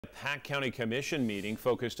Pack County Commission meeting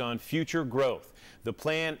focused on future growth. The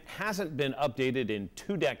plan hasn't been updated in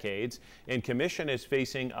 2 decades, and Commission is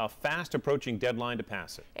facing a fast approaching deadline to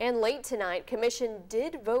pass it. And late tonight, Commission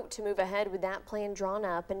did vote to move ahead with that plan drawn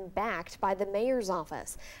up and backed by the mayor's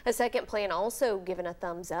office. A second plan, also given a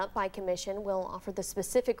thumbs up by Commission, will offer the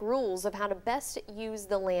specific rules of how to best use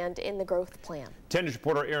the land in the growth plan. 10 News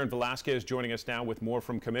reporter Aaron Velasquez joining us now with more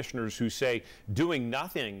from commissioners who say doing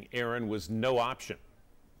nothing, Aaron, was no option.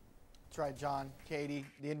 That's right, John. Katie,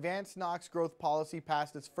 the advanced Knox growth policy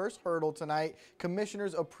passed its first hurdle tonight,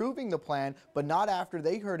 commissioners approving the plan, but not after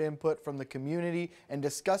they heard input from the community and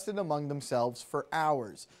discussed it among themselves for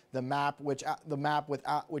hours. The map, which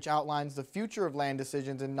outlines the future of land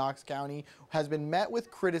decisions in Knox County, has been met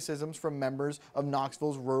with criticisms from members of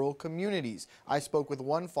Knoxville's rural communities. I spoke with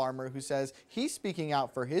one farmer who says he's speaking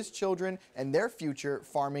out for his children and their future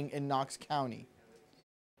farming in Knox County.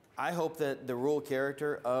 I hope that the rural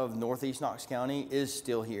character of Northeast Knox County is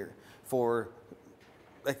still here for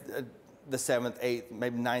the 7th, 8th,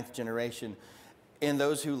 maybe 9th generation, and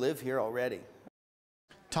those who live here already.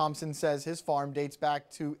 Thompson says his farm dates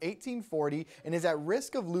back to 1840 and is at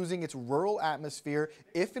risk of losing its rural atmosphere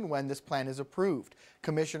if and when this plan is approved.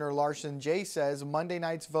 Commissioner Larson J. says Monday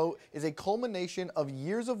night's vote is a culmination of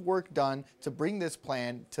years of work done to bring this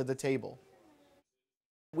plan to the table.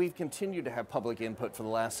 We've continued to have public input for the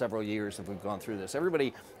last several years as we've gone through this.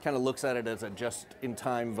 Everybody kind of looks at it as a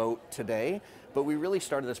just-in-time vote today, but we really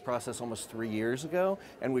started this process almost 3 years ago,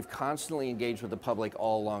 and we've constantly engaged with the public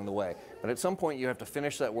all along the way. But at some point, you have to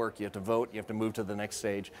finish that work, you have to vote, you have to move to the next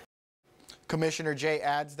stage. Commissioner Jay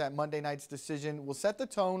adds that Monday night's decision will set the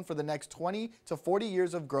tone for the next 20 to 40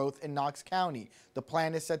 years of growth in Knox County. The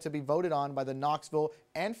plan is set to be voted on by the Knoxville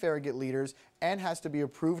and Farragut leaders and has to be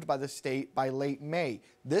approved by the state by late May.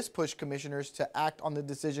 This pushed commissioners to act on the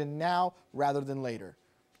decision now rather than later.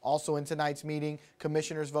 Also in tonight's meeting,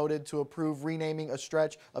 commissioners voted to approve renaming a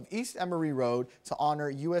stretch of East Emory Road to honor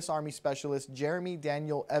U.S. Army Specialist Jeremy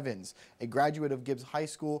Daniel Evans, a graduate of Gibbs High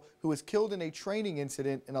School who was killed in a training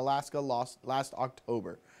incident in Alaska last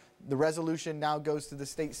October. The resolution now goes to the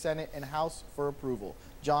State Senate and House for approval.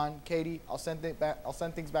 John, Katie, I'll send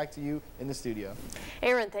things back to you in the studio.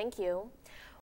 Aaron, thank you.